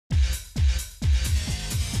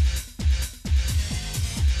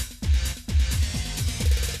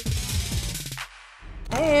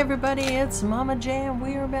Hey everybody, it's Mama J and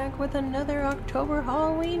we are back with another October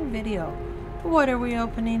Halloween video. What are we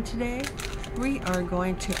opening today? We are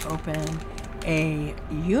going to open a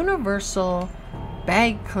Universal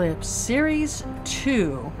Bag Clip Series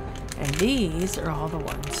 2, and these are all the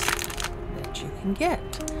ones that you can get.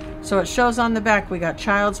 So it shows on the back we got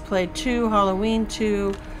Child's Play 2, Halloween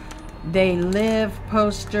 2, They Live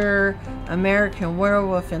poster, American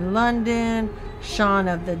Werewolf in London, Shaun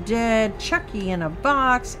of the Dead, Chucky in a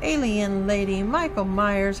Box, Alien Lady, Michael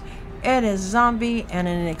Myers, Ed as Zombie, and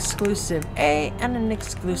an exclusive A and an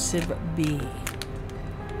exclusive B.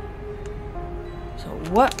 So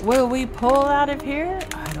what will we pull out of here?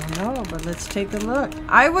 I don't know, but let's take a look.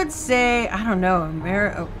 I would say, I don't know,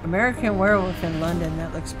 American Werewolf in London.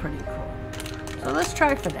 That looks pretty cool. So let's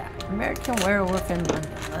try for that. American Werewolf in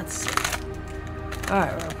London. Let's see.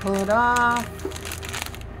 Alright, we're going to pull it off.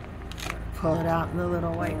 Pull it out in the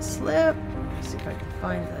little white slip. Let's see if I can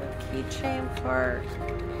find the keychain part.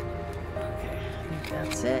 Okay, I think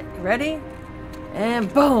that's it. Ready?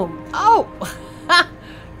 And boom! Oh!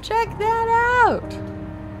 Check that out!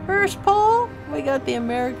 First pull, we got the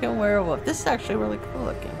American Werewolf. This is actually really cool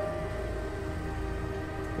looking.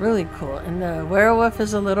 Really cool. And the werewolf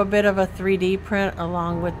is a little bit of a 3D print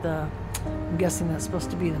along with the, I'm guessing that's supposed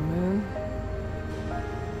to be the moon.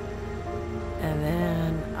 And then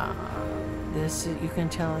this, you can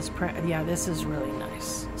tell is print. Yeah, this is really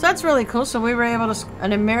nice. So that's really cool. So we were able to,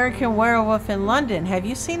 an American Werewolf in London. Have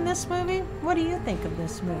you seen this movie? What do you think of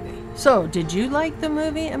this movie? So did you like the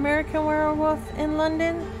movie American Werewolf in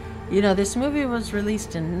London? You know, this movie was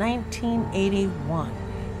released in 1981.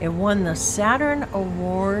 It won the Saturn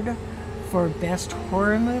Award for Best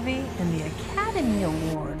Horror Movie and the Academy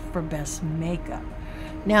Award for Best Makeup.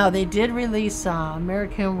 Now, they did release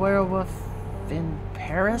American Werewolf in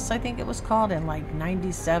Paris, I think it was called, in like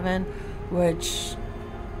 97, which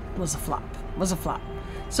was a flop.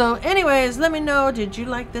 So anyways, let me know, did you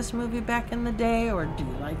like this movie back in the day, or do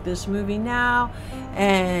you like this movie now?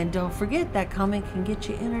 And don't forget that comment can get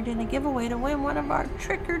you entered in a giveaway to win one of our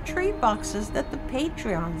trick or treat boxes that the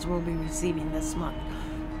Patreons will be receiving this month.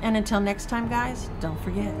 And until next time, guys, don't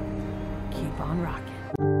forget, keep on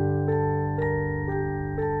rocking.